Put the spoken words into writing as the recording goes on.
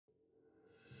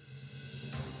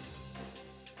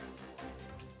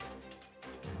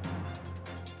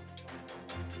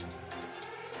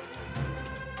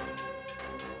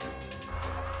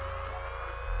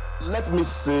Let me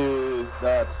say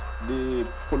that the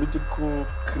political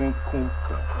crinkum,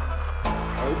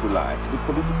 or if you like, the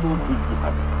political higgy.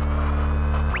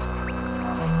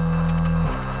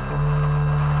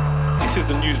 This is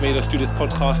the News Made Us Do This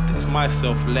podcast. It's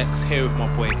myself, Lex, here with my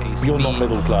boy AC. You're not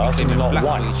middle class, you're not Black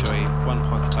white. Way Joy, one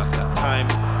podcast at a time,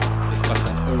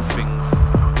 discussing all things.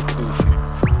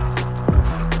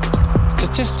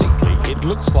 Statistically, it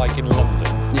looks like in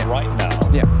London right now,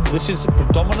 this is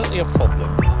predominantly a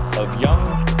problem of young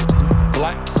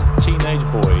black teenage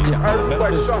boys.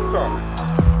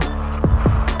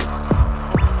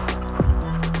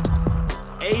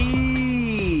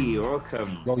 Hey, welcome.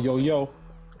 Yo. How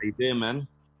you doing, man?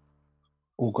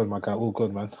 All good, my guy. All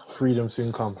good, man. Freedom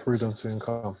soon come.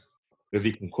 If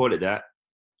you can call it that.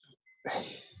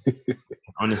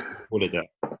 Honestly, call it that.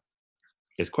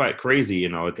 It's quite crazy,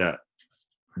 that,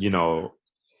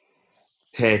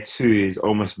 Tier 2 is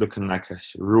almost looking like a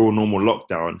real normal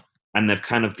lockdown, and they've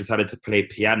kind of decided to play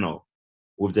piano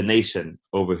with the nation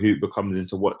over who becomes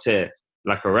into what tier,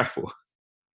 like a raffle.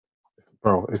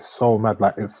 Bro, it's so mad.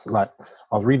 It's like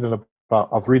I was reading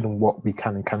what we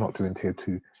can and cannot do in Tier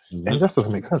 2. Mm-hmm. And it just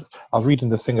doesn't make sense. I was reading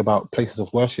the thing about places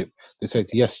of worship. They said,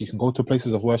 yes, you can go to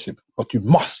places of worship, but you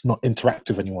must not interact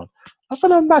with anyone. I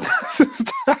don't know, man. It's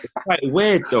quite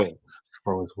weird, though.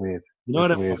 Bro, it's weird. You know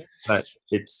what I mean? Like,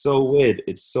 it's so weird.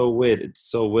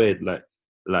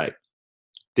 Like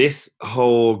this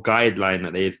whole guideline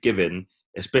that they've given,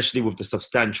 especially with the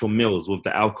substantial meals, with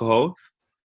the alcohol,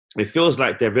 it feels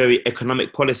like they're very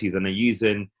economic policies, and they're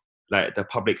using like the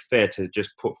public fair to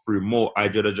just put through more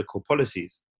ideological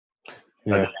policies.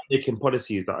 Yeah. Like, making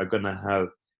policies that are gonna have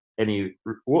any.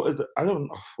 I don't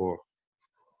know for.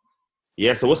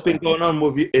 Yeah. So what's been going on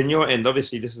with you in your end?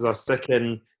 Obviously, this is our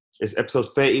second. It's episode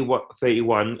 31.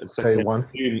 31 31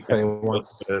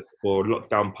 for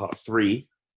lockdown part 3.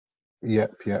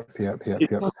 Yep. Second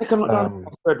lockdown,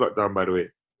 third lockdown, by the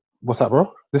way. What's that,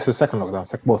 bro? This is the second lockdown.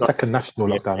 Second national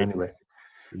lockdown, anyway.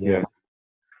 Yeah.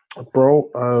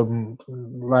 Bro,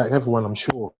 like everyone, I'm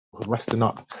sure, resting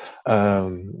up,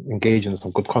 engaging in some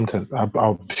good content.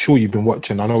 I'm sure you've been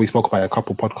watching. I know we spoke about it a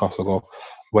couple podcasts ago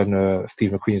when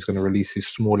Steve McQueen is going to release his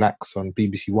Small Axe on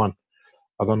BBC One.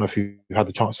 I don't know if you had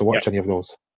the chance to watch any of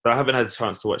those. So I haven't had a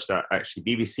chance to watch that, actually.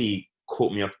 BBC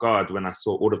caught me off guard when I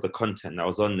saw all of the content that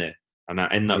was on there. And I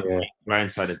ended up being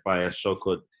blindsided by a show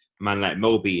called Man Like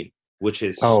Melbean, which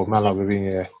is... Oh, Man Like Melbean,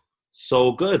 yeah.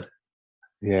 So good.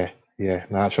 Yeah. No,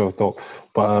 that show was dope.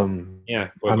 But I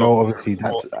know, obviously,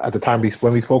 that at the time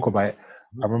when we spoke about it,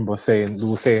 I remember we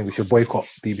were saying we should boycott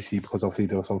BBC because obviously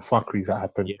there were some fuckeries that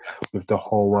happened with the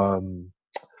whole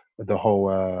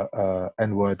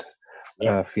N-word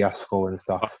fiasco and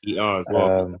stuff. As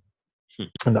well.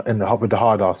 With the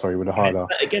hard R.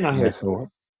 Again, I heard. Yeah, so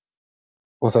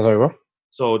what's that, sorry, bro?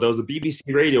 So there was a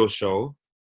BBC radio show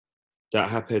that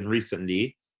happened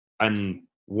recently, and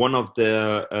one of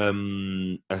the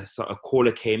a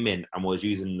caller came in and was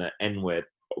using the N-word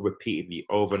repeatedly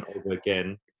over and over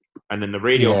again, and then the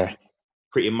radio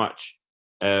pretty much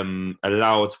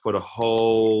allowed for the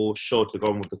whole show to go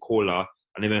on with the caller,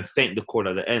 and even thanked the caller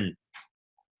at the end.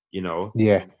 No,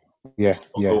 I've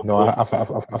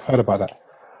heard about that.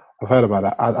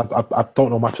 I don't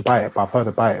know much about it, but I've heard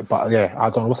about it. But yeah, I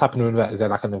don't know what's happening with that. Is there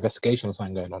like an investigation or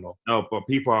something going on? No, but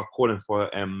people are calling for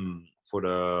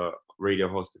the radio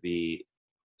host to be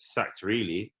sacked,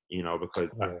 really. Because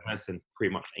that person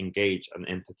pretty much engaged and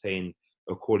entertained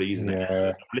a caller using it.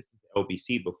 I've listened to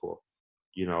LBC before.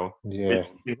 You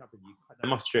cut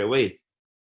them off straight away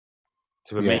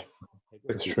to remain.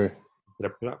 It's true.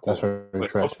 That's very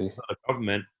true, actually. The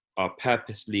government are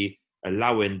purposely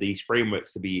allowing these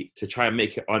frameworks to try and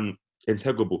make it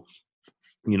unintegrable,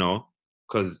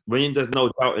 because when there's no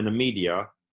doubt in the media,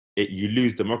 you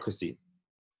lose democracy.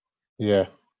 Yeah,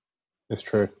 it's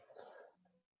true.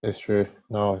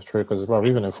 No, it's true, because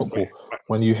even in football,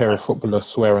 when you hear a footballer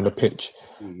swear on the pitch,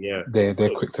 they're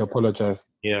quick to apologize.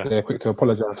 Yeah, they're quick to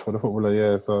apologize for the footballer.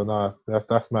 Yeah, so no,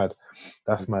 that's mad.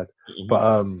 That's mad.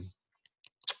 Mm-hmm.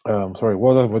 But sorry,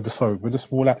 with the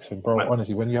Small Action, bro.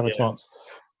 Honestly, when you have a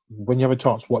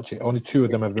chance, watch it. Only 2 of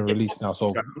them have been released now. So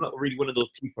I'm not really one of those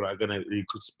people that are gonna. You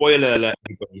could spoiler alert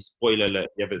everybody. Spoiler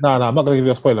alert. No, I'm not gonna give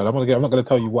you a spoiler. I'm not gonna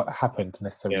tell you what happened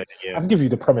necessarily. I can give you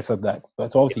the premise of that.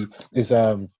 But obviously, there's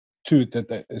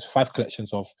there's 5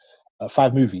 collections of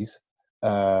 5 movies.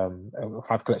 5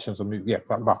 collections of movies. Yeah,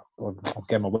 I'm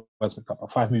getting my words mixed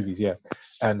up. 5 movies. Yeah,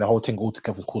 and the whole thing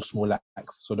altogether is called Small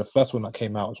Axe. So the first one that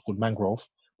came out was called Mangrove,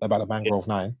 about the Mangrove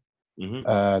 9.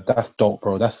 Mm-hmm. That's dope,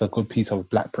 bro. That's a good piece of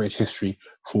Black British history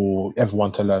for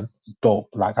everyone to learn. It's dope.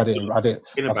 Like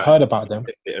I've heard about them.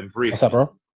 And brief. What's that,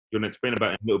 bro? you want to explain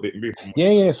about it a little bit brief?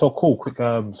 Yeah. So cool. Quick.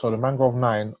 So the Mangrove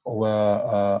Nine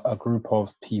were a group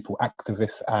of people,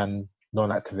 activists and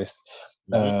non-activists,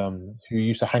 who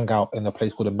used to hang out in a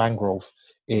place called the Mangrove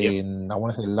in I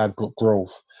want to say Ladbroke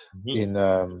Grove in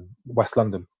West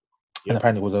London. And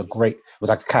apparently it was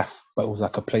like a cafe, but it was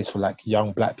like a place for like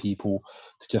young black people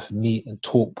to just meet and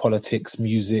talk politics,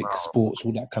 music, sports,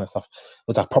 all that kind of stuff. It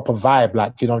was a proper vibe,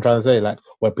 like, you know what I'm trying to say? Like,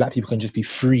 where black people can just be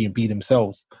free and be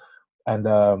themselves. And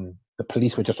the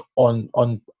police were just on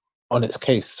its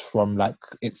case from like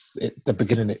the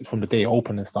beginning, from the day it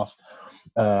opened and stuff,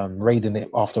 raiding it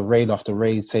after raid,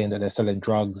 saying that they're selling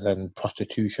drugs and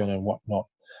prostitution and whatnot.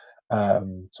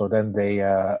 So then they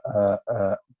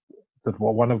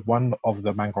one of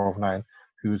the Mangrove Nine,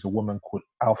 who is a woman called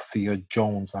Althea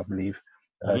Jones, I believe.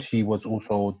 She was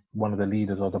also one of the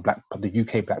leaders of the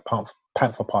UK Black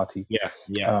Panther Party.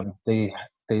 They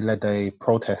led a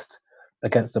protest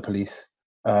against the police,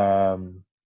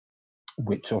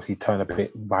 which obviously turned a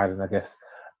bit violent, I guess.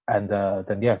 And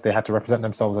then they had to represent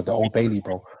themselves at the Old Bailey,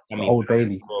 bro. Old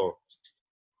Bailey. Bro,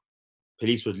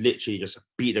 police would literally just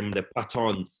beat them with their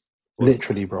batons.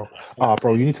 Literally, bro.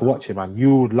 Bro, you need to watch it, man.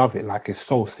 You would love it. Like, it's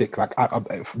so sick. Like,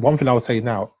 one thing I would say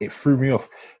now, it threw me off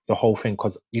the whole thing,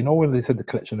 because you know when they said the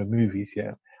collection of movies,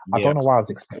 I don't know why I was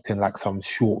expecting like some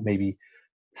short, maybe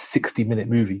 60-minute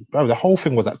movie. Bro, the whole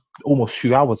thing was like almost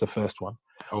 2 hours. The first one,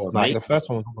 like the first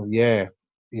one was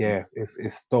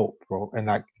it's dope, bro. And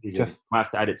like, I might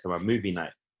have to add it to my movie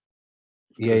night.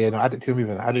 No, add it to your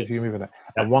movie night.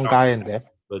 And one guy in there.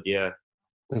 But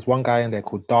there's one guy in there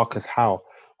called Darkest How,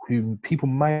 who people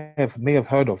may have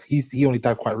heard of. He only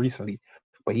died quite recently,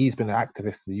 but he's been an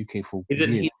activist in the UK for years.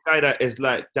 Isn't he the guy that is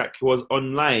like that was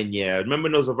online? Yeah, remember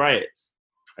those riots,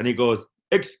 and he goes,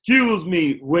 "Excuse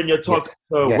me when you're talking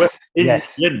to West Indian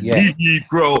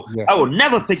Negro. I will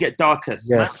never forget Darkest."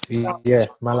 Man,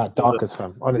 like Darkest,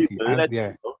 fam. Honestly,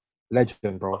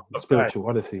 legend, bro. Spiritual,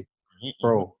 honestly,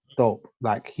 bro. Dope.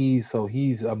 Like you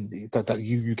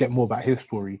get more about his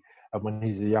story when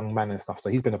he's a young man and stuff. So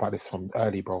he's been about this from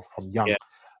early, bro, from young.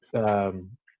 So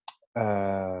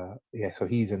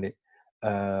he's in it.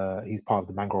 He's part of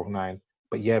the Mangrove Nine.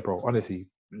 But yeah, bro, honestly,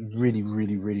 really,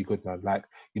 really, really good, man. Like,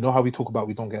 you know how we talk about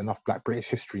we don't get enough Black British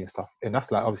history and stuff, and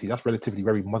that's like, obviously that's relatively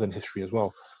very modern history as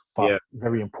well, but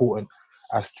very important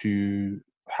as to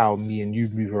how me and you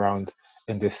move around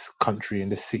in this country, in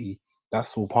this city.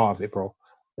 That's all part of it, bro,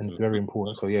 and very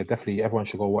important. So yeah, definitely everyone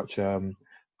should go watch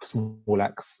Small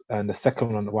Axe. And the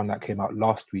second one that came out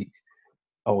last week,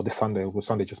 this Sunday,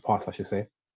 Sunday just passed, I should say,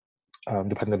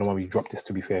 depending on when we drop this,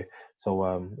 to be fair.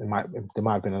 So there might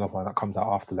have been another one that comes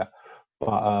out after that,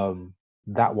 but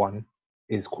that one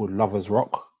is called Lovers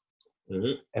Rock,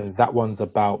 and that one's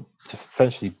about just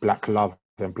essentially Black love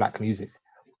and Black music.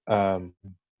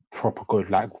 Proper good,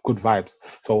 like good vibes.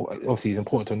 So obviously it's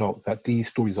important to note that these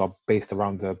stories are based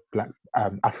around the Black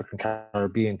African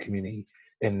Caribbean community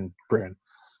in Britain.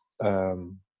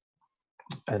 And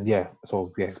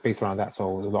it's based around that. So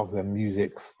a lot of the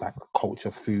music, like culture,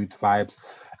 food, vibes,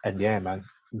 and man,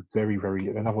 very, very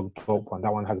another dope one.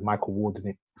 That one has Michael Ward in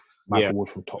it. Michael Ward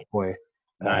from Top Boy,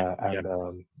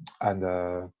 and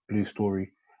Blue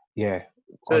Story. Yeah,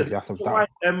 so honestly, that's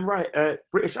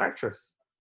British actress.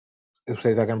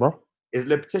 Say that again, bro. Is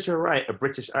Letitia Wright a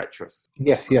British actress?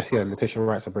 Yes. Letitia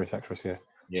Wright's a British actress. Yeah.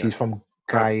 She's from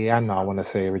Guyana, I want to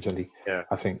say originally. Yeah,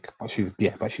 I think, but she's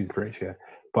British. Yeah,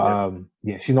 but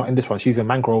she's not in this one. She's in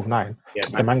Mangrove 9. Yeah,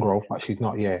 the Mangrove, but she's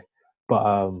not. Yeah, but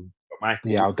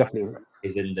I'll definitely.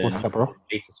 Is in the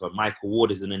latest one. Michael Ward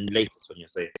is in the latest one. You're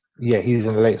saying? Yeah, he's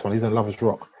in the latest one. He's in Lovers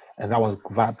Rock, and that one's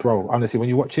that, bro. Honestly, when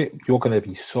you watch it, you're gonna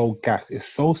be so gassed. It's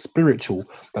so spiritual,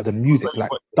 like the music,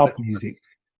 like dub music.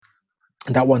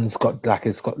 And that one's got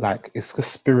it's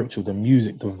just spiritual. The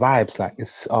music, the vibes, like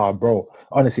it's bro.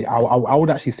 Honestly, I would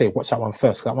actually say watch that one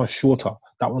first. That one's shorter.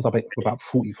 That one's about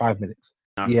 45 minutes.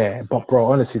 Yeah, but bro,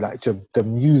 honestly, like the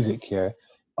music, you're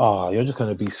just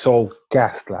gonna be so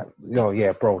gassed. Like,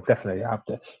 bro, definitely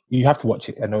you have to watch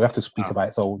it, and we have to speak about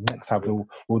it. So next time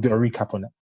we'll do a recap on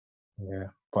it. Yeah,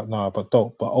 but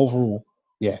dope. But overall,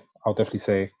 I'll definitely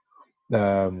say,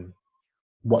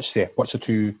 watch the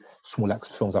 2 Small Axe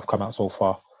films that have come out so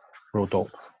far. Real dope.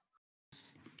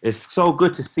 It's so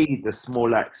good to see the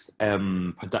Small Axe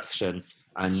production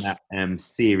and that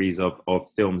series of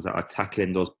films that are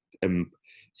tackling those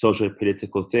social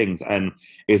political things. And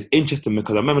it's interesting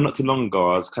because I remember not too long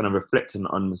ago I was kind of reflecting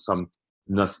on some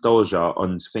nostalgia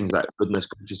on things like Goodness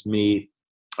Gracious Me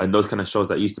and those kind of shows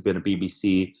that used to be on the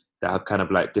BBC that have kind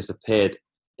of like disappeared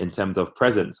in terms of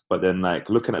presence, but then like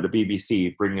looking at the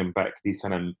BBC bringing back these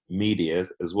kind of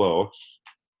medias as well,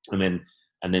 and then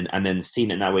and then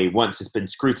seeing it that way once it's been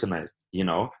scrutinized, you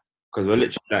know, because we're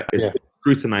literally like it's been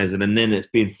scrutinized and then it's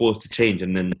being forced to change,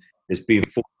 and then it's being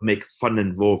forced to make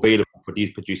funding more available for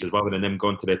these producers rather than them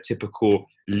going to their typical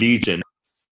legion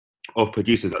of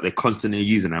producers that they're constantly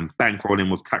using and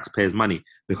bankrolling with taxpayers' money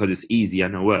because it's easy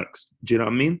and it works. Do you know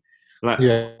what I mean? Like,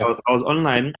 I was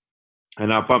online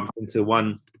and I bumped into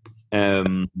one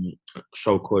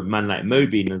show called Man Like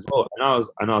Mobeen as well,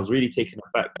 and I was really taken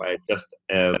aback by just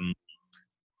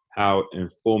how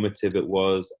informative it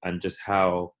was, and just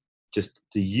how just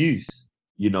the use,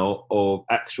 you know, of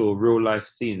actual real life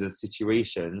scenes and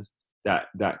situations that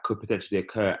could potentially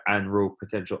occur, and real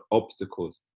potential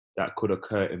obstacles that could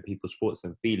occur in people's thoughts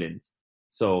and feelings.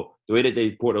 So the way that they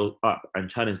brought it up and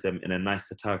challenged them in a nice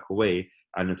satirical way,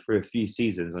 and through a few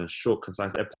seasons and short,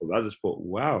 concise episodes, I just thought,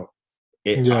 wow.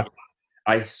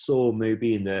 I saw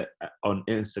maybe on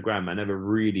Instagram. I never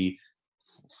really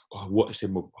watched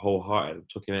him wholeheartedly,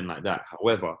 took him in like that.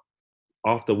 However,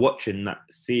 after watching that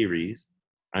series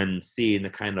and seeing the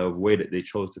kind of way that they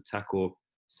chose to tackle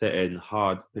certain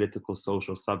hard political,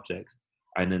 social subjects,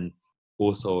 and then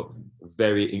also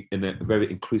in a very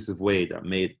inclusive way that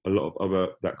made a lot of other,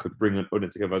 that could bring an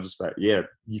audience together, just like, yeah,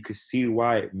 you could see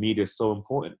why media is so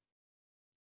important,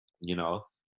 you know.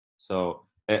 So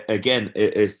again,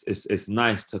 it's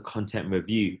nice to content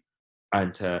review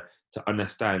and to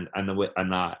understand, and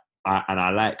I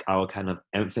like our kind of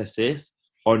emphasis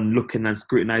on looking and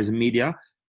scrutinizing media,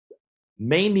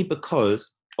 mainly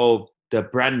because of the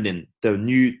branding, the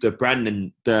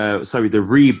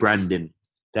rebranding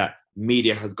that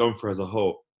media has gone through as a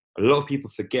whole. A lot of people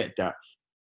forget that,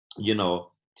 you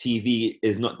know, TV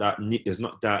is not that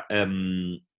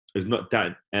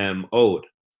old,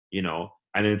 you know,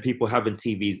 and then people having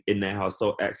TVs in their house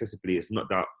so accessibly, it's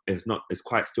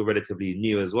quite still relatively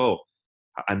new as well.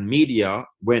 And media,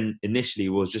 when initially,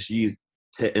 was just used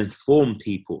to inform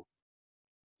people,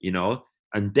 you know,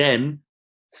 and then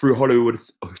through the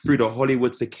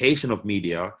Hollywoodification of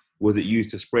media, was it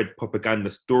used to spread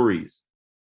propaganda stories.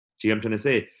 Do you know what I'm trying to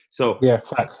say? So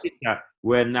facts. I think that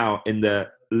we're now in the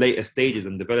later stages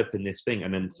and developing this thing,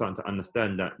 and then starting to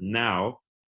understand that now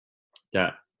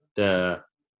that the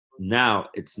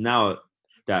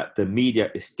media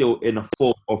is still in a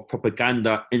form of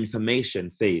propaganda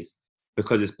information phase,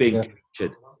 because it's being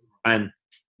captured. And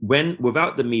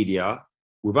without the media,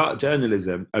 without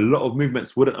journalism, a lot of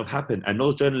movements wouldn't have happened, and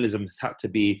those journalisms had to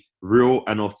be real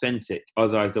and authentic,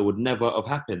 otherwise they would never have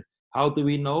happened. How do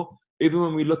we know? Even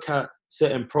when we look at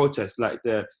certain protests, like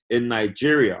in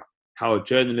Nigeria, how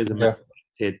journalism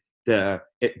affected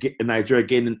Nigeria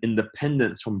gaining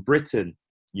independence from Britain,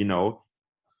 you know,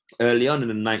 early on in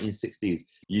the 1960s,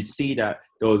 you'd see that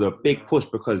there was a big push,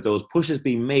 because there was pushes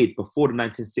being made before the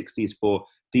 1960s for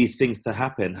these things to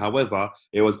happen. However,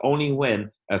 it was only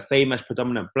when a famous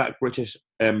predominant Black British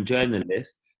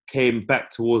journalist came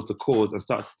back towards the cause and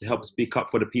started to help speak up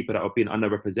for the people that were being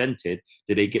underrepresented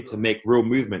did they get to make real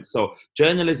movements. So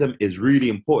journalism is really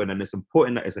important, and it's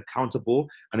important that it's accountable,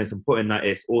 and it's important that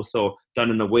it's also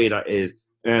done in a way that is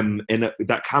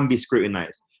that can be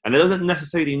scrutinized. And it doesn't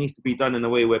necessarily need to be done in a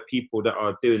way where people that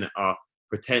are doing it are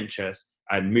pretentious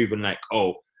and moving like,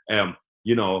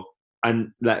 you know,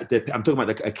 and like I'm talking about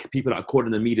like people that are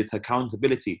calling the media to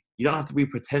accountability. You don't have to be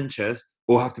pretentious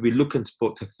or have to be looking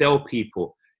to fail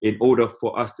people in order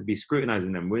for us to be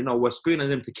scrutinizing them. We know we're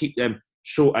scrutinizing them to keep them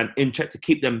short and in check, to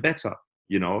keep them better,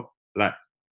 you know. Like,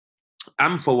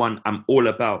 I'm all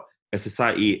about a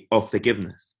society of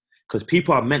forgiveness, because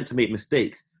people are meant to make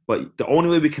mistakes, but the only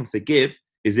way we can forgive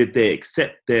is if they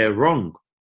accept their wrong.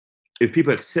 If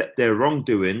people accept their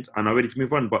wrongdoings and are ready to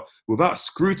move on. But without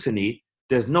scrutiny,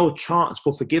 there's no chance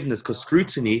for forgiveness, because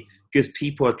scrutiny gives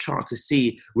people a chance to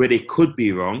see where they could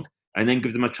be wrong, and then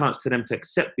gives them a chance to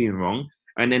accept being wrong,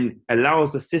 and then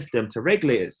allows the system to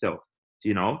regulate itself,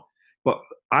 you know? But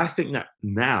I think that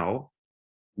now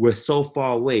we're so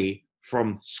far away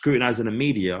from scrutinizing the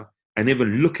media and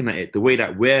even looking at it the way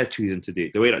that we're choosing to do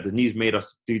it, the way that the news made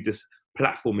us do this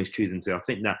platform is choosing to. I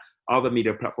think that other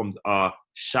media platforms are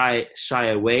shy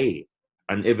away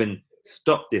and even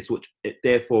stop this, which it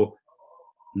therefore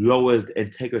lowers the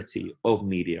integrity of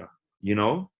media, you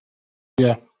know?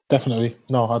 Yeah, definitely.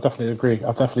 No, I definitely agree.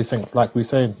 I definitely think, like we're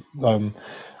saying,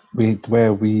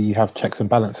 where we have checks and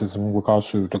balances in regards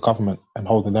to the government and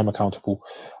holding them accountable,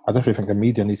 I definitely think the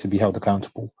media needs to be held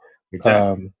accountable.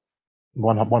 Exactly.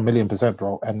 1,000,000%,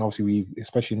 bro. And obviously,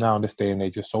 especially now in this day and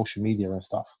age of social media and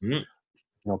stuff, Mm. you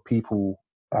know, people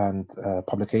and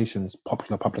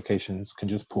popular publications can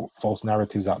just put false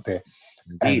narratives out there.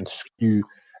 Indeed.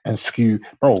 and skew.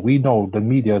 Bro, we know the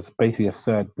media is basically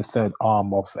the third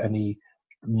arm of any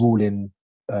ruling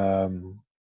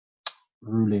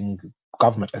ruling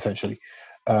government, essentially.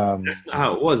 That's not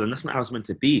how it was, and that's not how it's meant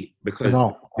to be. Because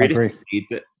No, I agree.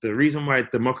 The reason why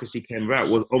democracy came about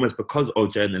was almost because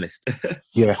of journalists.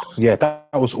 Yeah, that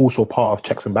was also part of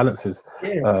checks and balances.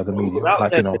 The media,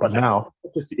 like, you know,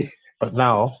 but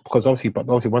now, because obviously,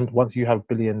 once you have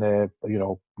billionaire, you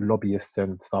know, lobbyists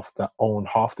and stuff that own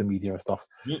half the media and stuff,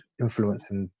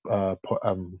 influencing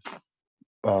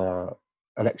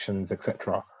elections,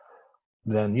 etc.,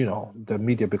 then, you know, the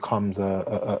media becomes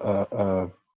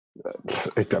a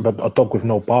dog with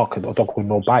no bark, a dog with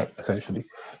no bite, essentially.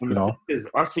 And you the know, thing is,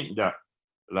 I think that,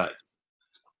 like,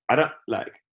 I don't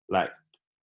like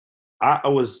I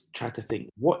always try to think,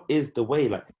 what is the way?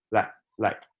 Like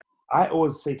I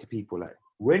always say to people, like,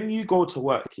 when you go to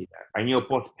work here and your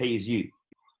boss pays you,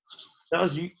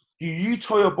 do you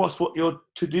tell your boss what you're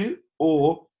to do,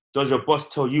 or does your boss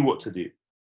tell you what to do?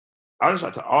 I just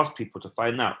like to ask people to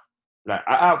find out. Like,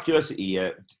 out of curiosity,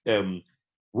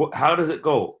 how does it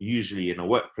go usually in a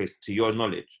workplace, to your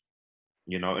knowledge?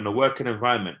 You know, in a working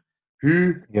environment,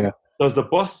 does the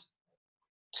boss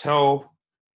tell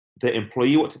the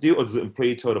employee what to do, or does the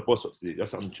employee tell the boss what to do?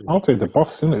 That's what I'm trying. I'll say the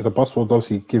boss, isn't it? The boss will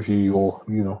obviously give you your,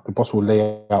 you know, the boss will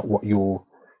lay out what your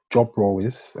job role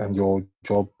is and your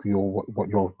job,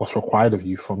 what's required of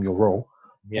you from your role.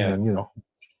 Yeah. And then, you know,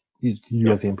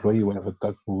 you as the employee, whatever,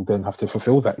 that will then have to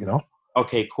fulfill that, you know?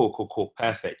 Okay, cool.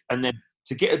 Perfect. And then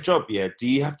to get a job, do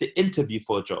you have to interview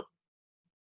for a job?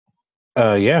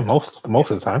 Yeah, most of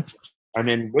the time. And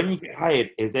then when you get hired,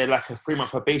 is there like a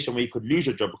 3-month probation where you could lose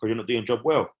your job because you're not doing your job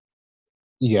well?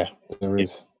 Yeah, there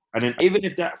is. And then even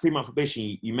if that 3-month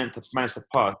probation you meant to manage to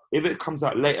pass, if it comes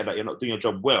out later that you're not doing your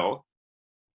job well,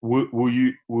 will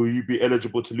you be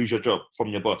eligible to lose your job from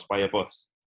your boss, by your boss?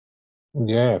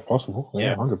 Yeah, possible.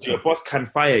 Yeah, 100%. So your boss can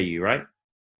fire you, right?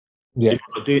 Yeah.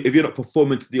 If you're not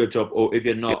performing to do your job, or if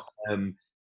you're not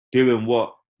doing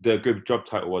what the good job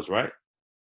title was, right?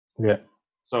 Yeah.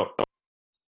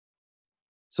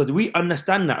 So do we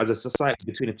understand that as a society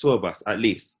between the two of us, at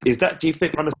least? Do you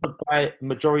think, understood by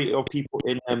majority of people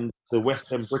in the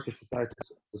Western British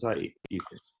society? You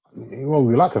think? Well,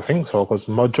 we like to think so, because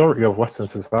majority of Western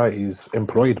society is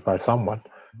employed by someone.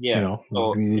 Yeah. You know,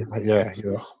 so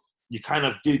you kind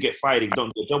of do get fired if you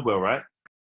don't do your job well, right?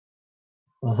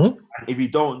 Mm-hmm. And if you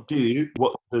don't do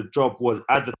what the job was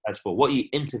advertised for, what you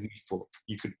interviewed for,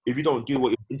 if you don't do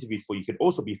what you interviewed for, you could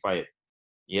also be fired.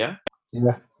 Yeah?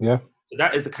 Yeah. So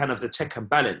that is the kind of the check and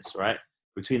balance, right?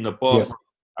 Between the boss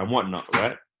and whatnot,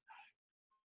 right?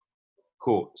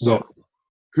 Cool. So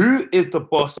who is the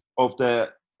boss of the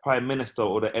Prime Minister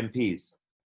or the MPs?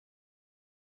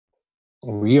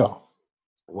 We are.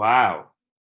 Wow.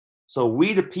 So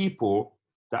we, the people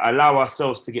that allow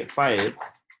ourselves to get fired,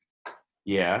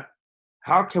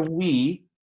 how can we,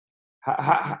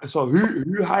 so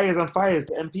who hires and fires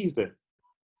the MPs then?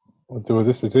 Well,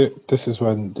 this is it. This is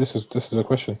the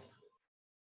question.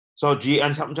 So do you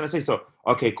understand what I'm trying to say? So,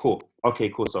 okay, cool.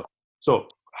 So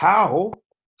how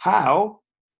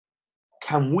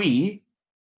can we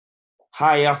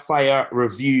hire, fire,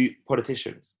 review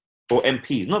politicians or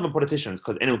MPs? Not even politicians,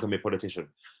 because anyone can be a politician.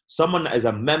 Someone that is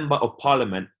a member of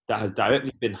parliament that has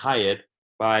directly been hired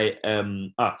by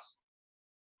us.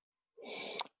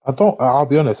 I'll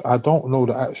be honest, I don't know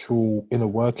the actual inner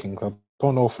workings. I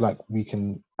don't know if we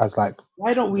can, as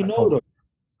why don't we know though?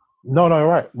 No,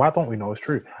 right. Why don't we know? It's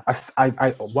true.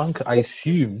 I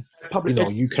assume, you know,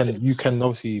 you can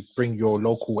obviously bring your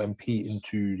local MP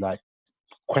into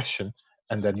question,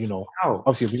 and then, you know,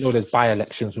 obviously we know there's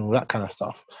by-elections and all that kind of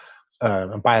stuff.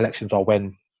 And by-elections are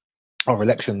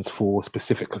elections for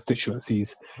specific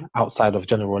constituencies outside of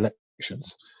general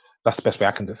elections. That's the best way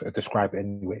I can describe it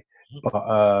anyway. But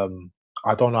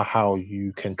I don't know how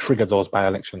you can trigger those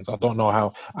by-elections. I don't know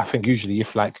how. I think usually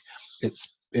if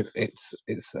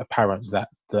it's apparent that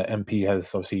the MP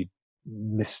has obviously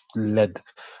misled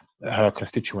her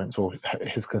constituents or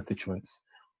his constituents,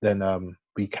 then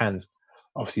we can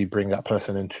obviously bring that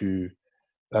person into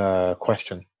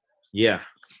question. Yeah.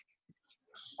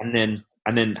 And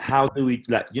then how do we,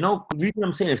 you know, the reason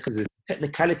I'm saying is because there's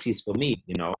technicalities for me,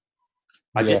 you know.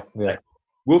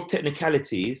 With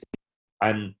technicalities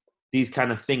and these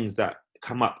kind of things that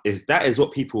come up, that is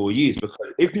what people will use,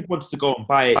 because if people wanted to go and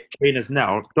buy trainers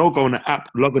now, they'll go on the app,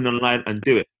 log in online and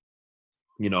do it,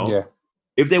 you know.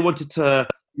 If they wanted to,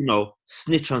 you know,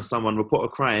 snitch on someone, report a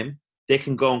crime, they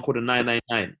can go and call the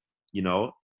 999, you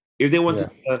know. If they wanted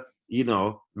to, you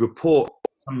know, report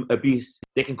some abuse,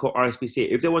 they can call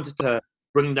RSPCA. If they wanted to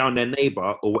bring down their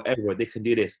neighbor or whatever, they can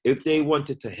do this. If they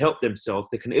wanted to help themselves,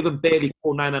 they can even barely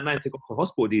call 999 to go to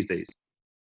hospital these days.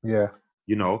 Yeah.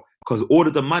 You know, because all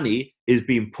of the money is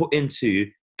being put into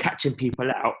catching people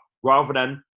out rather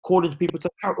than calling people to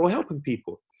account or helping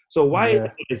people. So why is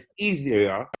it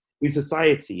easier in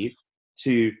society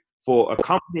for a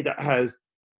company that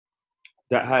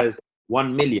has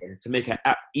 1 million to make an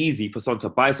app easy for someone to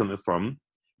buy something from,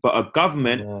 but a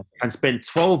government can spend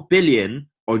 12 billion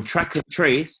on track and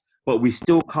trace, but we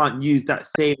still can't use that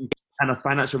same kind of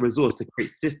financial resource to create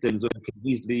systems where we can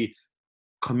easily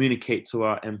communicate to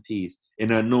our MPs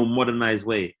in a more modernized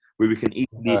way, where we can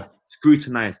easily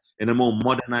scrutinize in a more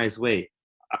modernized way.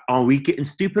 Are we getting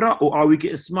stupider or are we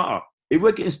getting smarter? If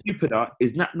we're getting stupider,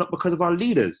 it's not because of our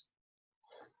leaders.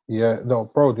 Yeah, no,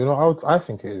 bro. You know, I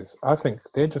think it is. I think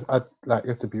they just like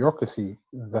it's the bureaucracy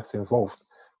that's involved,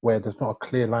 where there's not a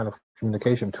clear line of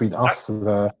communication between us,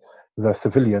 the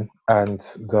civilian, and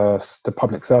the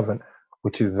public servant,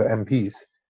 which is the MPs,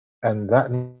 and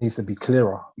that needs to be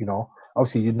clearer. You know,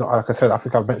 obviously, you know, like I said, I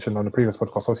think I've mentioned on the previous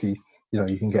podcast. Obviously, you know,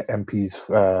 you can get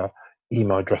MPs'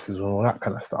 email addresses and all that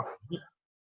kind of stuff,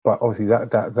 but obviously,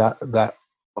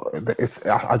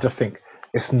 I just think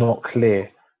it's not clear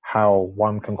how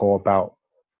one can go about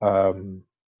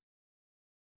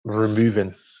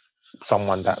removing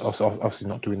someone that obviously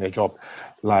not doing their job.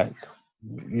 Like,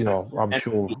 you know, I'm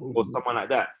sure, or someone like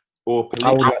that, or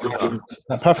I would like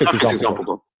a perfect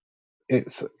example.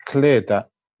 It's clear that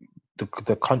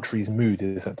the country's mood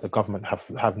is that the government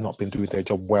have not been doing their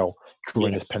job well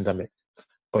during this pandemic,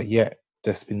 but yet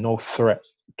there's been no threat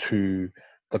to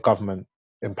the government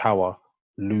in power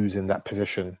losing that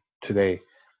position today.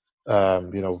 You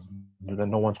know,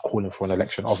 no one's calling for an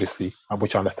election, obviously,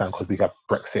 which I understand because we got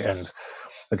Brexit and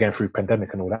again through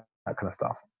pandemic and all that kind of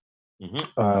stuff.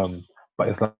 But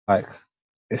it's like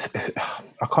it's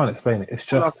I can't explain it. It's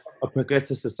just a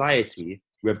progressive society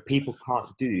where people can't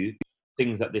do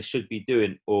things that they should be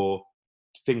doing or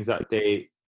things that they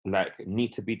like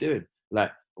need to be doing.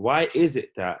 Like, why is it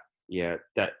that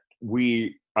that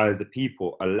we as the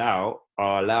people are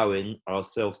allowing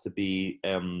ourselves to be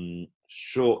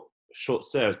short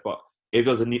served, but if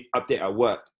there's a new update at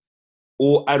work,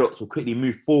 all adults will quickly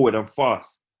move forward and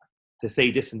fast to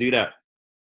say this and do that.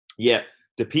 Yeah,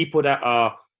 the people that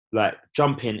are like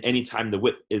jumping anytime the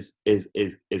whip is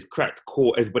cracked,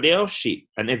 call everybody else sheep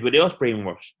and everybody else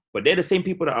brainwashed. But they're the same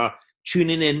people that are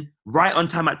tuning in right on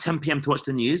time at 10 p.m. to watch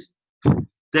the news.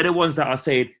 They're the ones that are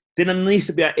saying dinner needs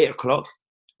to be at 8 o'clock,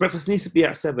 breakfast needs to be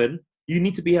at 7. You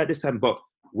need to be here at this time, but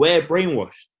we're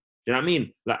brainwashed. You know what I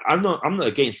mean? Like, I'm not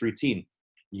against routine.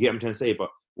 You get what I'm trying to say? But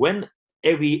when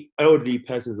every elderly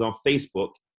person is on Facebook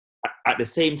at the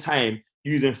same time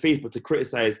using Facebook to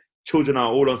criticize children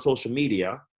are all on social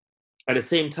media, at the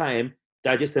same time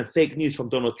digesting fake news from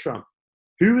Donald Trump,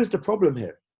 who is the problem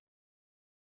here?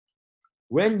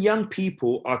 When young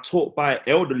people are taught by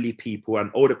elderly people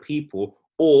and older people,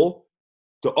 or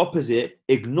the opposite,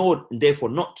 ignored and therefore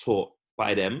not taught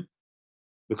by them,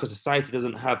 because society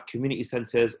doesn't have community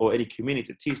centers or any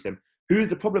community to teach them, who's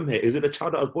the problem here? Is it the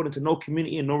child that was born into no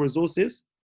community and no resources?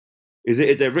 Is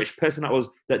it the rich person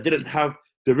that didn't have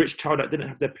the rich child that didn't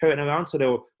have their parent around, so they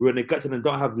were neglected and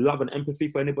don't have love and empathy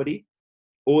for anybody?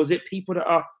 Or is it people that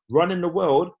are running the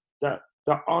world that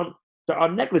are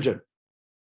negligent?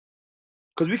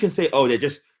 Because we can say, oh, they're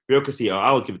just bureaucracy, or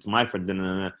I'll give it to my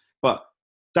friend. But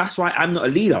that's why I'm not a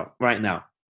leader right now.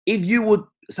 If you would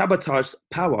sabotage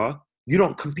power, you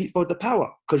don't compete for the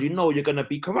power because you know you're going to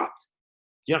be corrupt.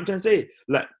 You know what I'm trying to say?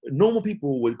 Like, normal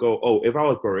people would go, oh, if I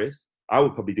was Boris, I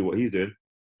would probably do what he's doing.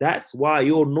 That's why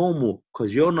you're normal,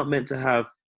 because you're not meant to have,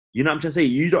 you know what I'm trying to say?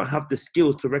 You don't have the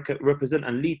skills to represent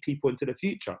and lead people into the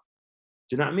future.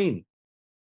 Do you know what I mean?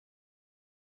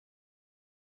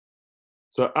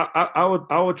 So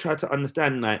I would try to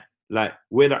understand like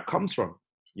where that comes from,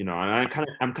 you know. And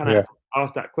I'm kind of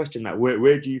asked that question, like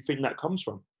where do you think that comes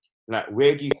from? Like,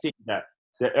 where do you think that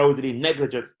the elderly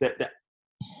negligence, that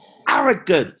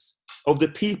arrogance of the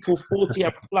people 40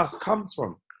 and plus comes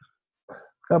from?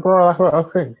 Yeah, bro, I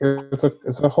think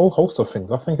it's a whole host of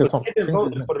things. I think it's something. They've been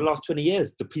voting for the last 20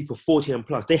 years, the people 40 and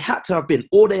plus. They had to have been,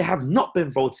 or they have not been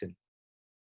voting.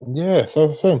 Yeah, so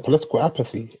the same political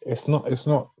apathy. It's not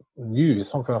new.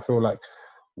 It's something I feel like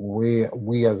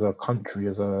we as a country,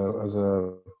 as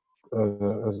a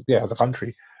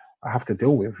country, I have to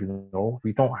deal with. You know,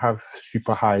 we don't have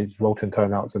super high voting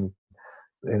turnouts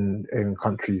in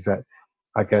countries that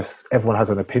I guess everyone has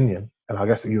an opinion, and I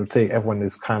guess you would say everyone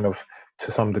is kind of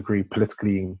to some degree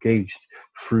politically engaged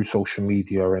through social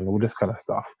media and all this kind of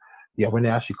stuff. Yeah, when it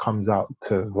actually comes out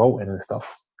to voting and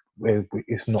stuff,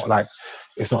 it's not like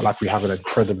we have an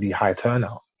incredibly high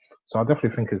turnout. So I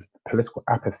definitely think it's political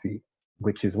apathy,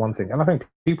 which is one thing. And I think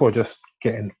people are just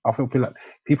I feel like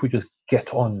people just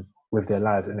get on with their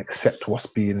lives and accept what's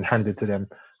being handed to them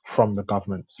from the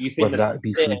government. Do you think whether that that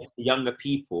be through younger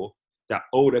people, that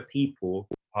older people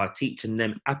are teaching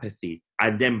them apathy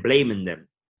and then blaming them?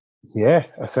 Yeah,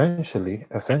 essentially.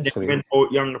 When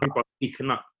younger people are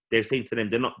speaking up, they're saying to them,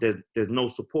 "They're not. There's no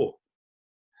support."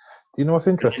 Do you know what's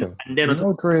interesting? And then you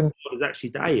know during is actually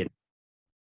dying.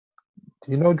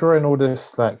 Do you know during all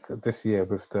this, like this year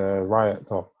with the riot?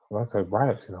 No, when I say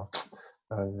riots,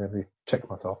 let me check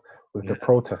myself with the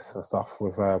protests and stuff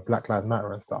with Black Lives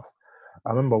Matter and stuff. I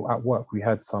remember at work we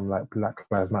had some like Black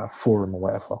Lives Matter forum or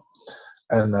whatever,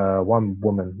 and one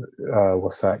woman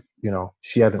was like,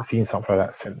 she hadn't seen something like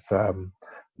that since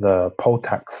the poll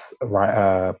tax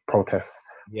protests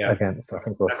against, I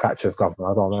think it was Thatcher's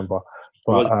government. I don't remember,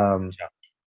 but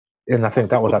and I think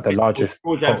that was at the largest.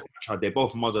 George and Thatcher, they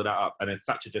both muddled that up, and then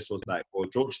Thatcher just was like, "Well,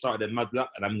 George started the muddle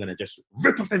up, and I'm gonna just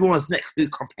rip off everyone's neck who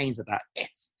complains about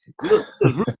this."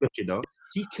 Look,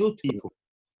 he killed people.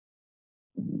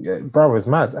 Yeah, bro, it's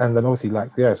mad. And then obviously,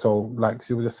 so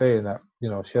she was just saying that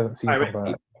she hasn't seen something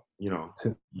like that,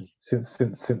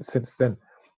 since then,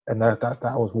 and that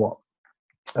was what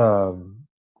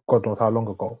God knows how long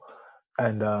ago,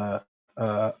 and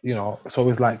so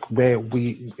it's like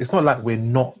it's not like we're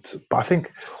not, but I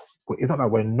think it's not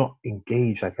like we're not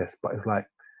engaged, I guess, but it's like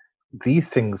these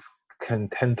things can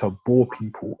tend to bore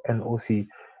people, and obviously,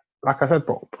 like I said,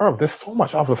 bro, there's so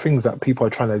much other things that people are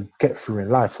trying to get through in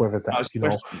life, whether that's,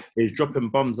 is dropping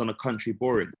bombs on a country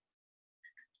boring?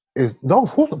 No,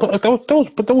 of course, but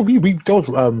there will be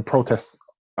protests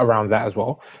around that as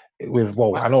well.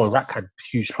 I know Iraq had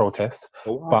huge protests,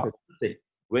 but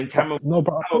when Cameron,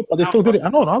 but they still did it. I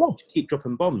know. Keep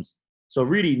dropping bombs. So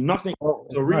really, nothing.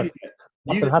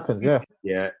 Nothing happens.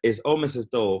 Yeah, it's almost as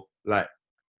though like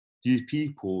these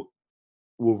people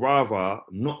will rather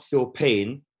not feel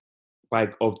pain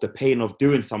of the pain of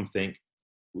doing something,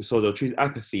 so they'll choose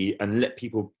apathy and let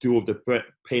people deal with the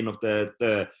pain of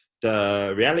the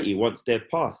reality once they've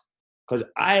passed. Because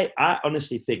I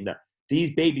honestly think that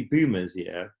these baby boomers,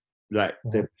 like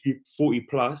the 40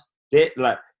 plus,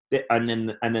 and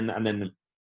then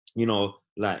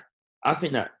like I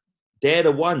think that they're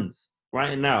the ones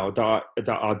right now that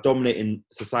are dominating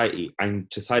society and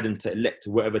deciding to elect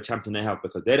whatever champion they have,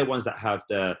 because they're the ones that have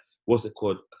the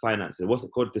finances,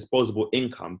 disposable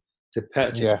income to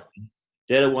purchase. Yeah.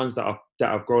 They're the ones that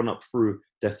have grown up through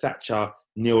the Thatcher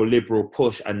neoliberal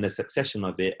push and the succession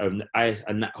of it, and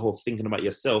that whole thinking about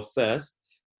yourself first,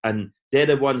 and they're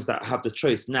the ones that have the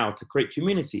choice now to create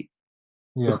community.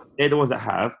 Yeah, they're the ones that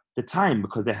have the time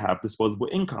because they have disposable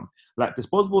income. Like,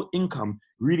 disposable income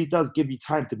really does give you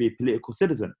time to be a political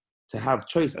citizen, to have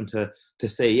choice and to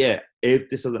say, if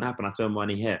this doesn't happen, I throw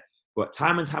money here. But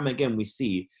time and time again, we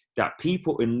see that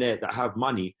people in there that have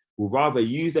money will rather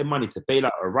use their money to bail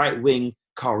out a right-wing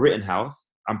Carl Rittenhouse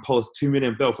and post 2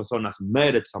 million bail for someone that's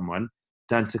murdered someone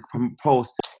than to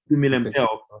post 2 million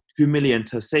bail, 2 million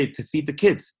to feed the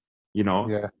kids,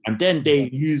 Yeah. And then they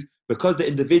use, because the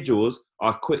individuals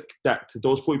are quick,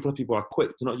 those 40 plus people are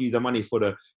quick to not use their money for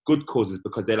the good causes,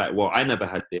 because they're like, well, I never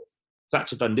had this.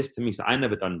 Thatcher done this to me, so I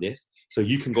never done this. So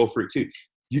you can go through it too.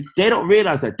 They don't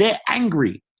realize that they're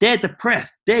angry, they're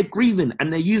depressed, they're grieving,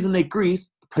 and they're using their grief,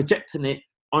 projecting it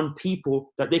on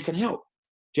people that they can help.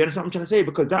 Do you understand what I'm trying to say?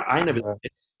 Because that I never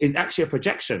did is actually a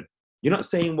projection. You're not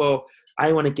saying, well,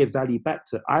 I want to give value back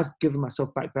I've given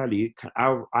myself back value.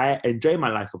 I enjoy my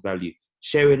life of value.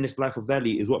 Sharing this life of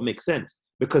value is what makes sense,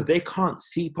 because they can't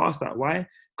see past that. Why?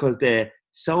 Because they're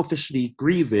selfishly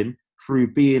grieving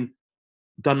through being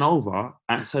done over.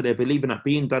 And so they're believing that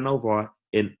being done over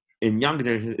in younger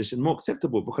generations is more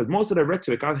acceptable, because most of the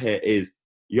rhetoric out here is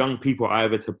young people are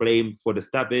either to blame for the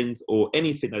stabbings or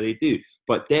anything that they do,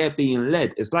 but they're being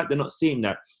led. It's like they're not seeing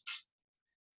that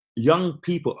young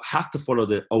people have to follow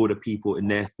the older people in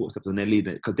their footsteps and their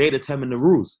leading, because they determine the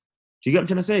rules. Do you get what I'm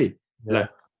trying to say? Yeah. Like,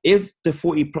 if the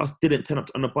 40 plus didn't turn up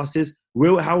on the buses,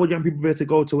 how would young people be able to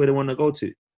go to where they want to go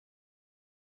to?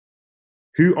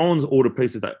 Who owns all the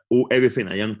places everything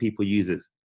that young people uses?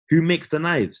 Who makes the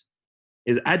knives?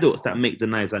 It's adults that make the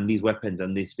knives and these weapons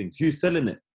and these things. Who's selling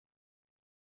it?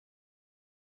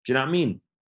 Do you know what I mean?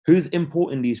 Who's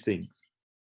importing these things?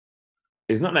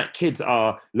 It's not that kids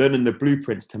are learning the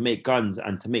blueprints to make guns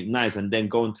and to make knives and then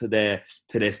going to their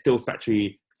steel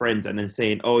factory friends and then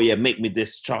saying, oh yeah, make me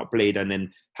this sharp blade, and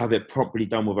then have it properly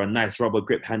done with a nice rubber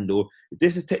grip handle.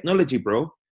 This is technology,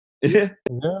 bro. Yeah.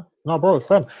 No, bro, it's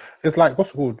fun. It's like, what's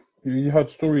it called? You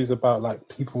heard stories about like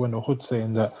people in the hood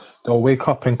saying that they'll wake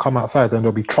up and come outside and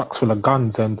there'll be trucks full of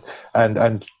guns and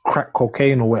crack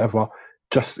cocaine or whatever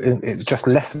just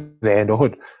left there in the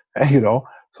hood,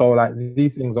 So like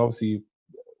these things, obviously,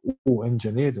 all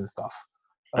engineered and stuff.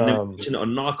 And then we're watching it on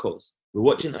Narcos. We're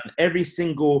watching on every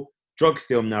single drug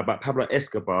film now about Pablo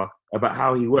Escobar, about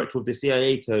how he worked with the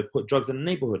CIA to put drugs in the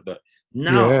neighborhood. But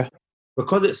now,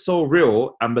 because it's so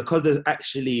real, and because there's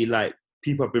actually like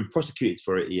people have been prosecuted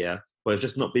for it, but it's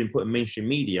just not being put in mainstream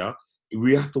media,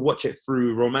 we have to watch it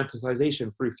through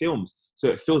romanticization, through films, so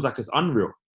it feels like it's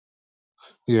unreal.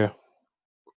 Yeah.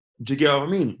 Do you get what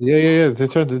I mean? Yeah. They're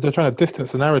trying to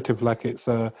distance the narrative, like it's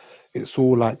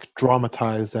all like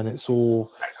dramatized and it's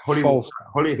all like false.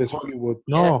 Hollywood.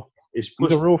 No, it's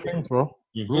these are real things, bro.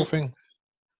 Real things.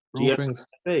 Real things.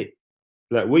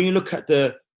 Like when you look at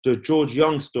the George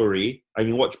Young story and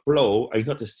you watch Blow, and you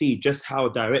got to see just how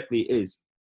directly it is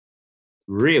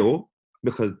real,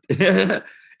 because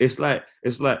it's like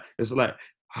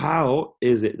how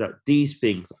is it that these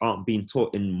things aren't being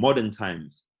taught in modern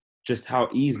times? Just how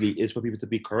easily it is for people to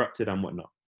be corrupted and whatnot.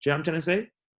 Do you know what I'm trying to say?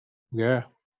 Yeah.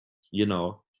 You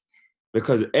know,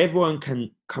 because everyone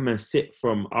can come and sit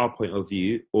from our point of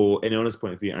view or anyone else's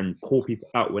point of view and call people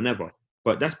out whenever.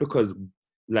 But that's because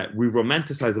like we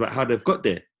romanticize about how they've got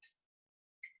there.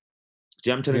 Do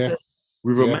you know what I'm trying to say?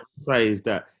 We romanticize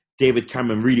that David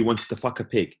Cameron really wanted to fuck a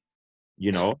pig,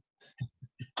 you know?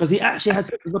 Because he actually has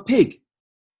sex with a pig.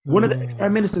 One of the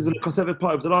prime ministers in the Conservative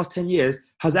Party of the last 10 years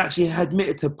has actually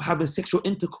admitted to having sexual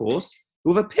intercourse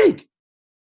with a pig.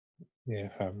 Yeah,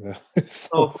 fam.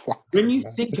 So when you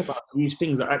think about these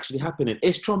things that are actually happening,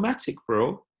 it's traumatic,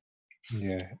 bro.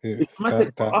 Yeah, it's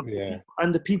traumatic for us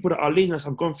and the people that are leading us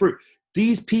have gone through.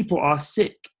 These people are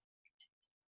sick.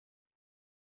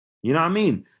 You know what I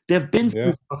mean? They've been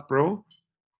through stuff, bro.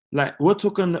 Like we're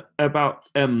talking about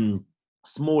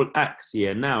small acts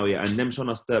now, and them showing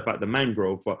us about the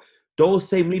mangrove, but those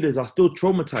same leaders are still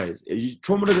traumatized.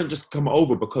 Trauma doesn't just come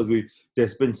over because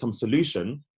there's been some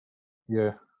solution.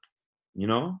 Yeah. You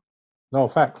know? No,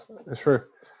 facts. It's true.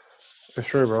 It's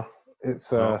true, bro.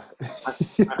 It's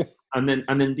and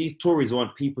then these Tories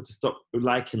want people to stop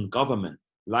liking government,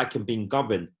 liking being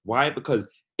governed. Why? Because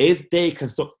if they can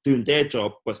stop doing their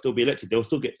job but still be elected, they'll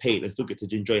still get paid and still get to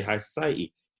enjoy high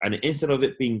society. And instead of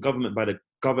it being governed by the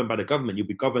government,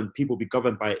 people be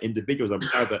governed by individuals and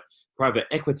private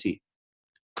equity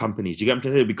companies. You get what I'm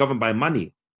saying? They'll be governed by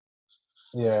money.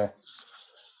 Yeah.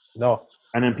 No.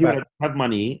 And then people that have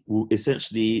money will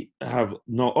essentially have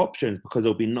no options because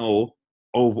there'll be no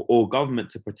overall government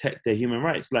to protect their human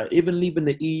rights. Like even leaving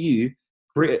the EU,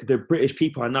 the British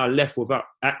people are now left without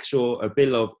a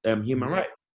bill of human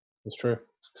rights. It's true.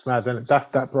 It's mad. Then that's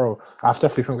that, bro. I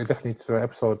definitely think we definitely need to do an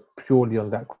episode purely on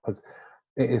that because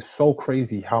it is so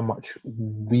crazy how much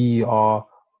we are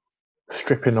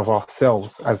stripping of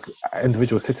ourselves as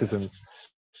individual citizens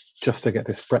just to get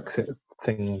this Brexit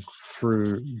thing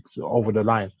through over the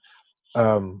line.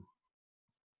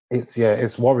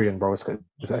 It's worrying, bro.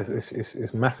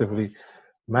 It's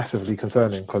massively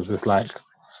concerning because it's like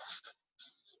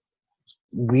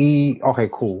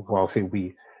cool. Well, I'll say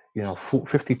we.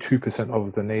 52%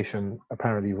 of the nation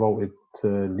apparently voted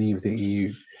to leave the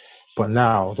EU, but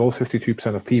now those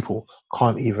 52% of people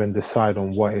can't even decide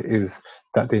on what it is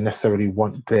that they necessarily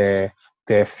want their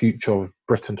future of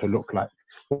Britain to look like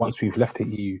once we've left the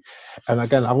EU. And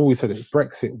again, I've always said it.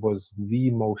 Brexit was the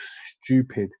most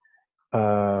stupid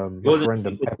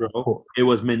referendum ever put. It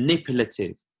was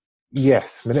manipulative.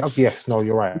 Yes. No,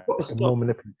 you're right. More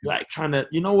manipulative. Like trying to,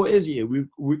 you know what is here?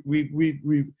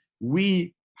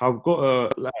 We have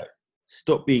got to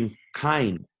stop being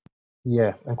kind.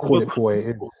 Yeah, and call it for what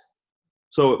it is.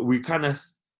 So we kind of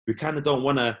don't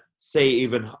want to say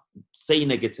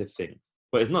negative things,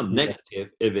 but it's not negative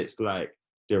if it's like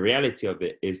the reality of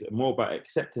it is more about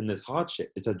accepting this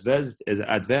hardship. It's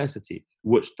adversity,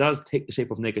 which does take the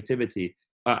shape of negativity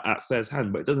at first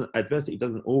hand, but adversity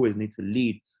doesn't always need to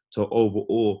lead to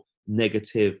overall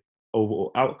negative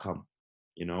outcome.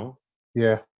 You know?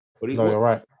 Yeah. You're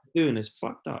right. Doing is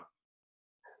fucked up.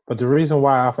 But the reason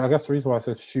why I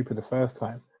said stupid the first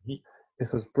time is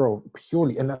because, bro,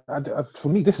 purely, and for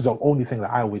me, this is the only thing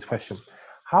that I always question.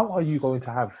 How are you going to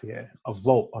have a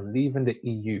vote on leaving the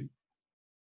EU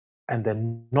and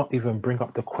then not even bring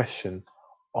up the question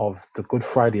of the Good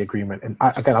Friday Agreement? And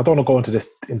I don't want to go into this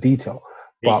in detail,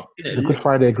 but the Good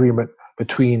Friday Agreement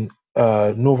between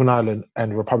Northern Ireland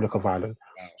and the Republic of Ireland.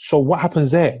 So what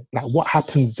happens there? Like, what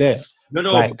happens there?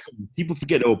 No, like, people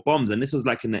forget there were bombs, and this was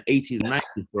like in the 80s,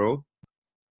 90s, bro.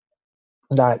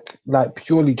 Like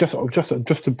purely just for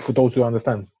those who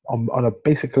understand, on a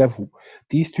basic level,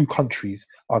 these two countries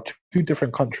are two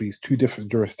different countries, two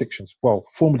different jurisdictions. Well,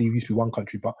 formerly it used to be one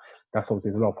country, but that's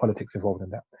obviously there's a lot of politics involved in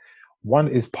that. One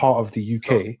is part of the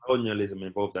UK. Colonialism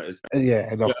involved that is.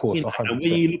 Yeah, and of course, And 100%.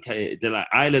 when you look at it, they're like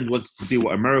Ireland wanted to do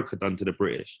what America done to the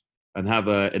British and have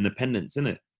independence,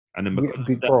 innit? And then because of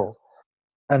that, Bro.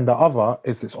 And the other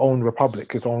is its own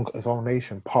republic, its own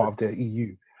nation, part of the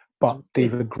EU. But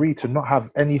they've agreed to not have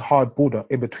any hard border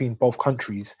in between both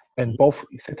countries, and both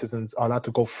citizens are allowed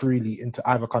to go freely into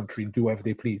either country and do whatever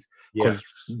they please. Because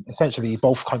essentially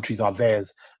both countries are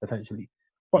theirs, essentially.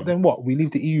 But then what? We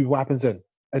leave the EU, what happens then?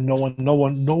 And no one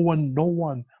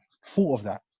thought of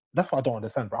that. That's what I don't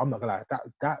understand, but I'm not gonna lie.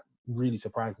 That really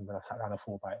surprised me when I sat down and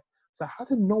thought about it. So how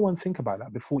did no one think about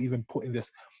that before even putting this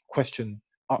question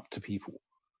up to people?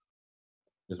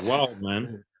 it's wild,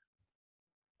 man.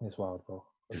 It's wild, bro.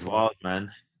 It's wild, man.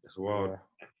 It's wild. Yeah.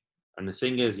 And the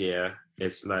thing is,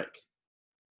 it's like,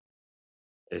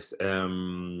 it's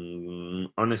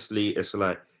honestly, it's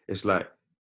an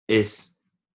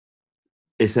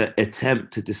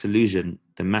attempt to disillusion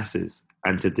the masses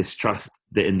and to distrust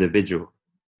the individual,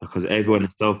 because everyone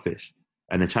is selfish,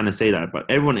 and they're trying to say that, but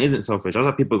everyone isn't selfish. That's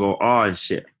why people go and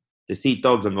shit. They see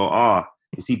dogs and go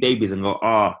They see babies and go You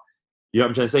know what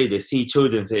I'm trying to say? They see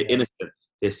children, they're innocent.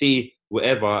 They see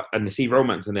whatever, and they see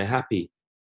romance, and they're happy.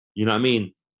 You know what I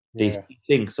mean? They see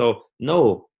things. So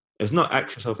no, it's not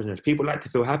actual selfishness. People like to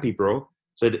feel happy, bro.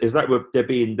 So it's like they're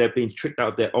being tricked out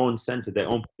of their own center, their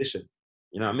own position.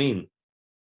 You know what I mean?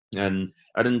 And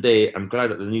at the end of the day, I'm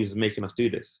glad that the news is making us do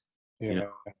this. You know,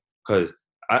 because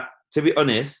to be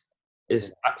honest,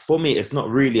 for me, it's not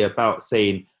really about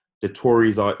saying the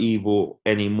Tories are evil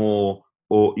anymore,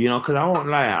 or because I won't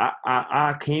lie,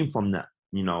 I came from that,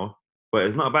 but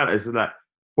it's not about it. It's like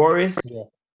Boris,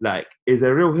 is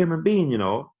a real human being.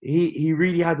 He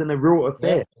really had a real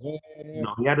affair. He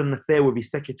had an affair with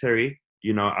his secretary.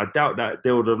 I doubt that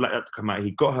they would have let that to come out.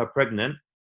 He got her pregnant.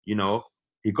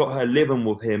 He got her living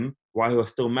with him while he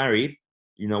was still married.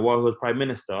 While he was prime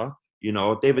minister.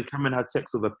 David Cameron had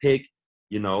sex with a pig.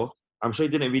 I'm sure he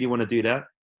didn't really want to do that.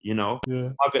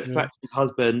 Margaret Thatcher's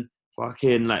husband,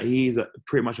 fucking he's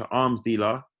pretty much an arms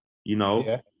dealer.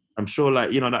 I'm sure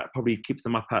that probably keeps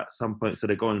them up at some point, so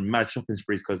they go on mad shopping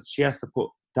sprees because she has to put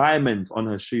diamonds on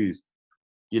her shoes.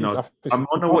 I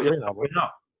wonder what you're doing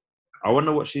up. I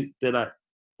wonder what they're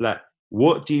like.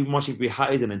 What must you be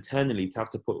hiding internally to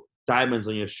have to put diamonds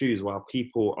on your shoes while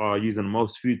people are using the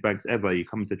most food banks ever? You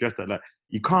come to dress that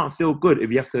you can't feel good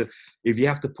if you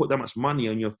have to put that much money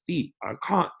on your feet. I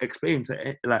can't explain to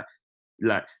it, I'm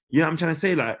trying to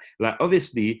say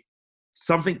obviously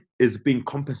something is being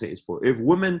compensated for. If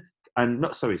women and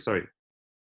not sorry,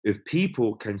 if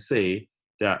people can say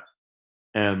that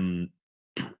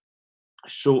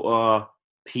shorter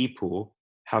people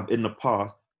have in the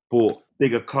past bought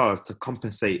bigger cars to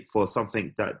compensate for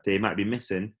something that they might be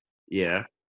missing,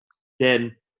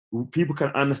 then people can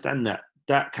understand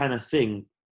that kind of thing.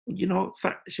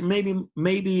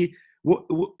 Maybe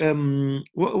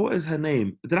what is her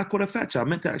name? Did I call her Thatcher? I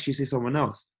meant to actually say someone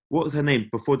else. What was her name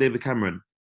before David Cameron?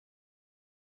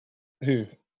 Who?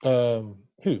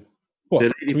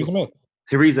 What? Theresa May.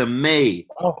 Theresa May. She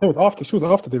was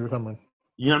after David Cameron.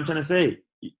 You know what I'm trying to say?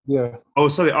 Yeah. Oh,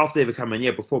 sorry, after David Cameron.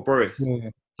 Yeah, before Boris. Yeah.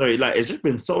 Sorry, it's just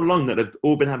been so long that they've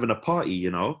all been having a party,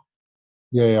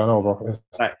 Yeah, I know, bro.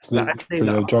 I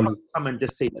can't come and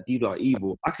just say that these are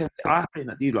evil. I think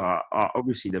that these are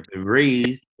obviously they've been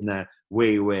raised in a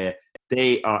way where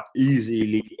they are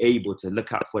easily able to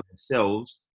look out for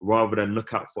themselves rather than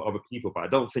look out for other people. But I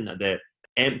don't think that they're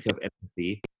empty of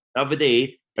empathy. The other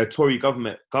day, a Tory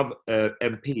government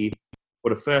MP for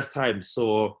the first time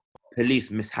saw police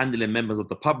mishandling members of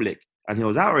the public, and he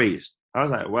was outraged. I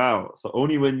was like, wow. So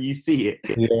only when you see it,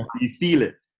 you feel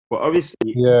it. But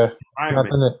obviously,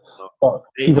 but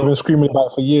people have been screaming about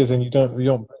it for years, and you don't break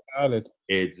the eyelid.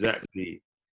 Exactly.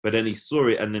 But then he saw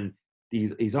it, and then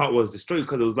his heart was destroyed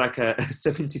because it was like a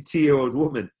 72-year-old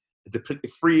woman. The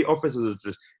 3 officers were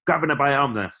just grabbing her by the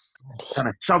arm and kind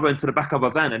of shove her into the back of a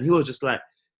van, and he was just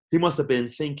he must have been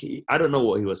thinking. I don't know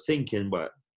what he was thinking,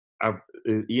 but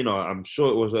I'm sure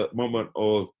it was a moment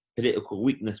of political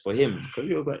weakness for him, because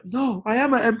he was like, "No, I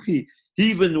am an MP." He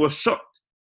even was shocked.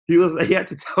 He had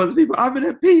to tell the people, "I'm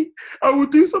an MP. I will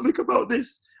do something about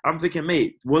this." I'm thinking,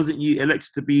 mate, wasn't you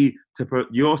elected to be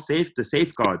the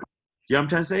safeguard? You know what I'm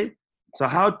trying to say? So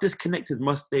how disconnected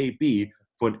must they be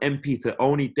for an MP to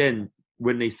only then,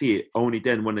 when they see it, only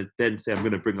then want to then say, "I'm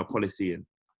going to bring a policy in"?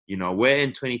 We're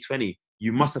in 2020.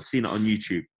 You must have seen it on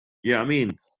YouTube. You know what I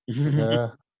mean? Yeah.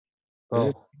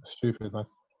 Oh, stupid, man.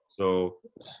 So,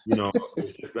 it's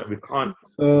just we can't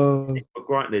take for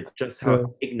granted just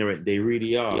how ignorant they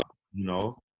really are,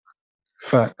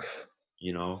 Facts.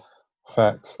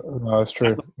 Facts. No, it's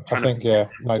true. I think, yeah.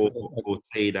 Or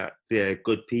say that they're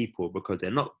good people, because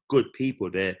they're not good people.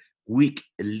 They're weak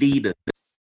leaders.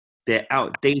 They're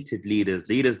outdated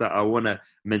leaders that want to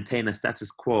maintain a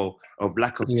status quo of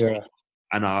lack of change,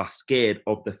 and are scared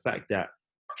of the fact that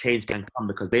change can come,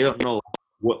 because they don't know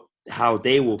how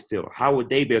they will feel. How would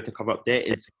they be able to cover up their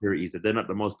insecurities if they're not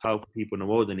the most powerful people in the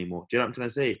world anymore? Do you know what I'm trying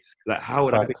to say? Like, how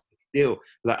would I feel?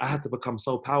 Like, I had to become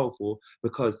so powerful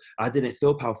because I didn't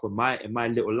feel powerful in my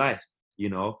little life, you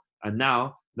know? And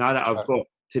now that I've got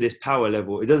to this power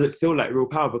level, it doesn't feel like real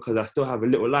power, because I still have a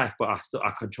little life, but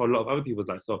I control a lot of other people's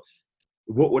life. So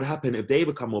what would happen if they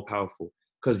become more powerful?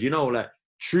 Because, you know, like,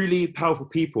 truly powerful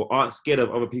people aren't scared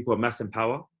of other people amassing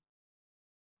power.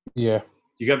 Yeah.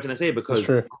 You get what I'm trying to say? Because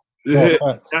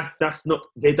that's not,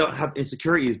 they don't have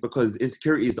insecurities, because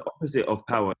insecurity is the opposite of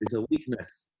power. It's a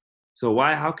weakness. So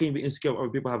how can you be insecure of other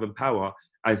people having power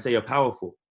and say you're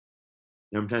powerful?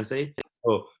 You know what I'm trying to say?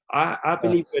 So I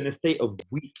believe we're in a state of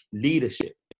weak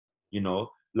leadership, you know,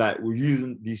 like, we're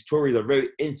using, these Tories are very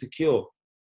insecure,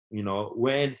 you know,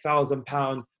 wearing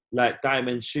 £1,000 like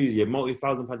diamond shoes,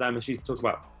 multi-1,000 pound diamond shoes, talk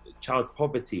about child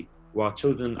poverty, while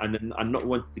children are not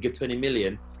wanting to give 20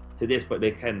 million to this, but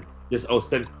they can just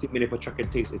 72 million for track and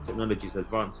trace. Its technology is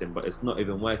advancing, but it's not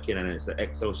even working, and it's an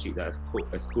Excel sheet that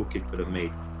a school kid could have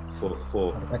made for a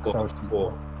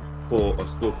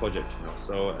school project, you know.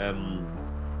 So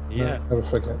yeah, never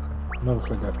forget.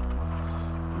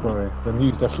 Boy, the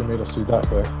news definitely made us do that,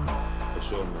 boy. For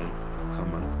sure, man.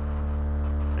 Come on.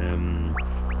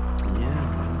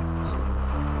 Yeah.